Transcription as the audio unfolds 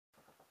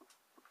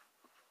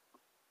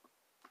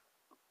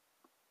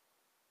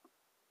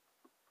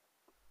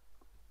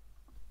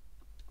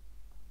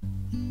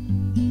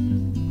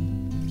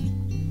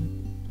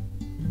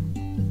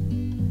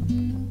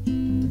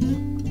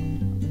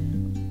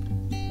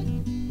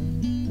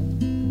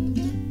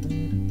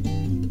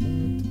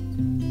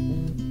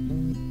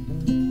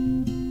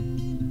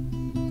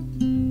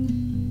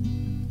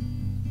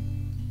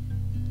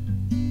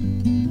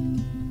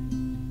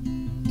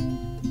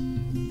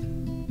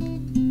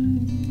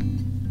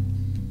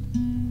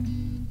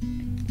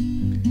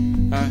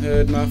I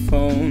heard my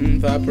phone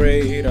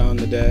vibrate on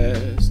the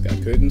desk. I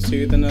couldn't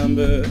see the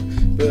number,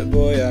 but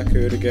boy, I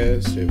could have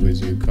guessed it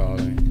was you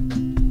calling.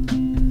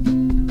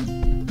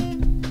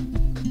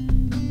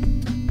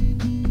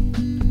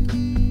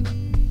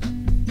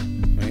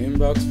 My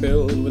inbox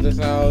filled with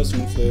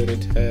 1,000 flirty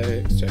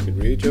texts. I could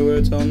read your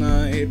words all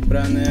night, but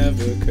I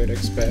never could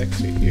expect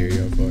to hear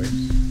your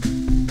voice.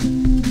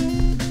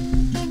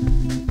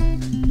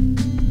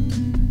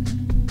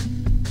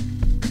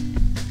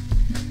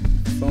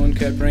 Phone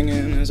kept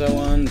ringing as I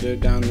wandered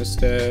down the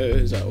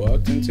stairs. I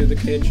walked into the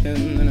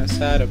kitchen and I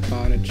sat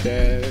upon a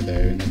chair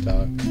there in the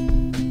dark.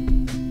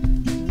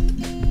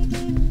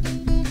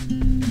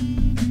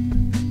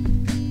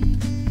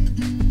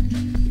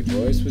 Your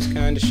voice was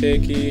kinda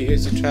shaky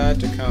as you tried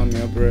to calm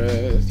your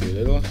breath. Your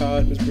little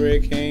heart was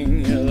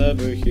breaking, your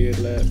lover, he had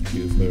left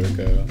you for a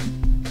girl.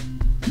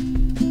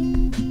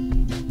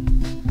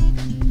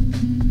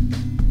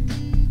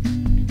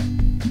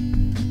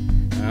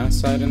 I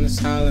sat in the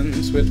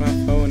silence with my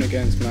phone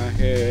against my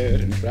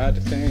head and tried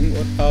to think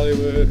what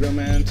Hollywood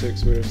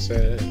romantics would have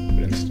said,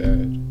 but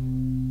instead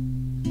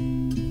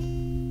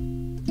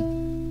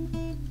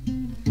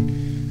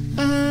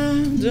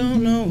I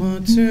don't know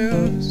what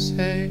to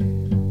say.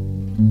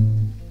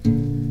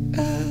 I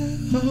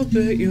hope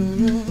that you're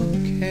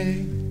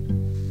okay.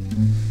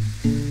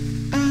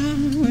 I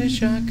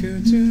wish I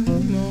could do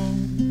more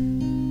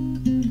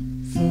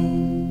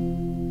for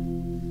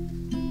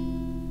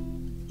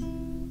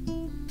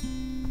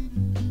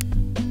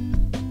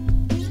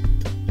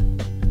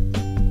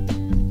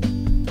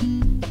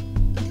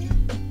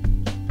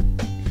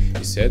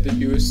You said that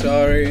you were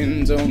sorry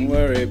and don't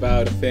worry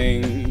about a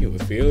thing. You were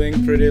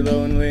feeling pretty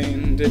lonely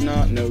and did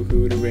not know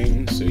who to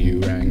ring, so you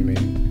rang me.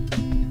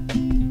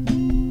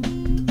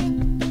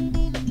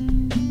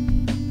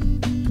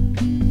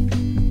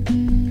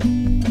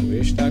 I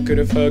wished I could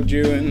have hugged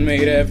you and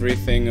made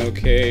everything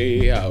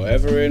okay.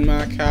 However, in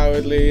my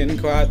cowardly and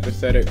quite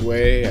pathetic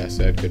way, I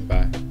said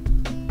goodbye.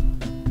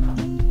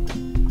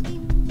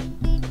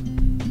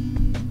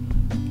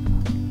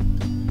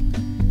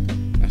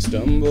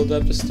 Stumbled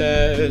up the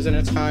stairs in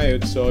a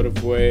tired sort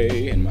of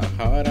way. In my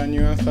heart I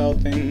knew I felt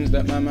things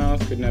that my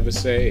mouth could never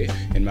say.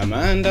 In my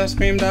mind I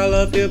screamed I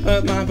love you,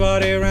 but my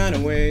body ran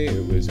away.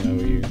 It was no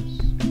use.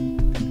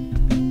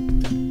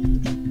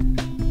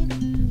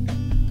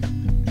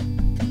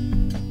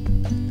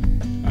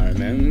 I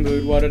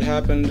remembered what had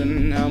happened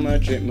and how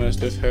much it must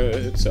have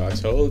hurt. So I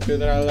told you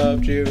that I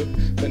loved you,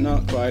 but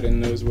not quite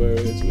in those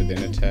words,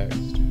 within a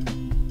text.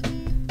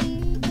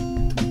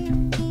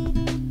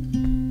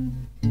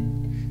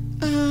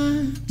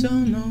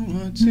 Don't know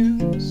what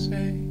to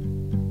say.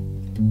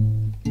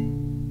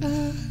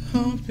 I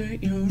hope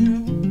that you're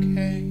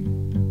okay.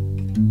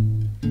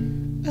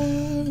 I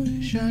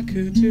wish I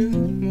could do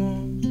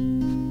more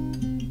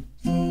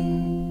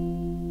for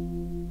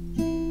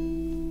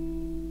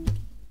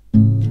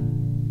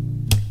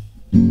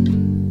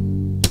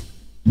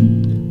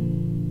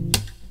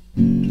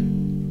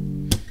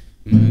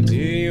My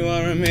dear, you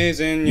are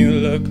amazing, you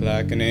look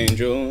like an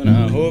angel, and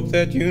I hope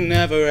that you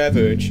never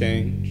ever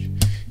change.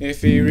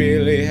 If he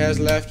really has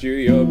left you,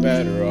 you're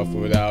better off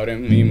without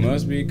him. He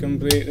must be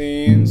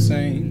completely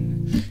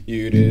insane.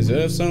 You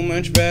deserve so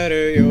much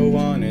better, you're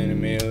one in a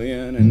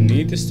million and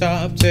need to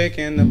stop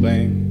taking the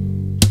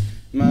blame.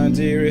 My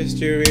dearest,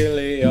 you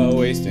really are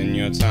wasting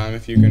your time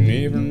if you can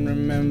even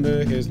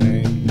remember his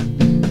name.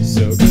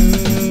 So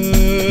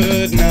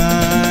good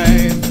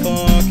night,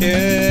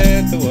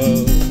 forget the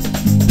world.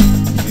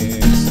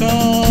 It's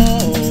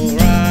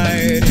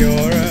alright,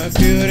 you're a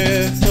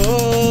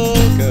beautiful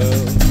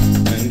girl.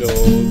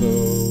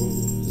 Although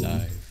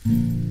life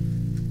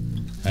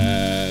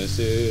has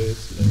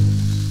its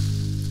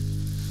lows,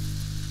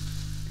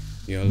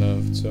 you're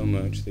loved so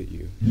much that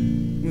you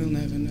will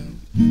never know.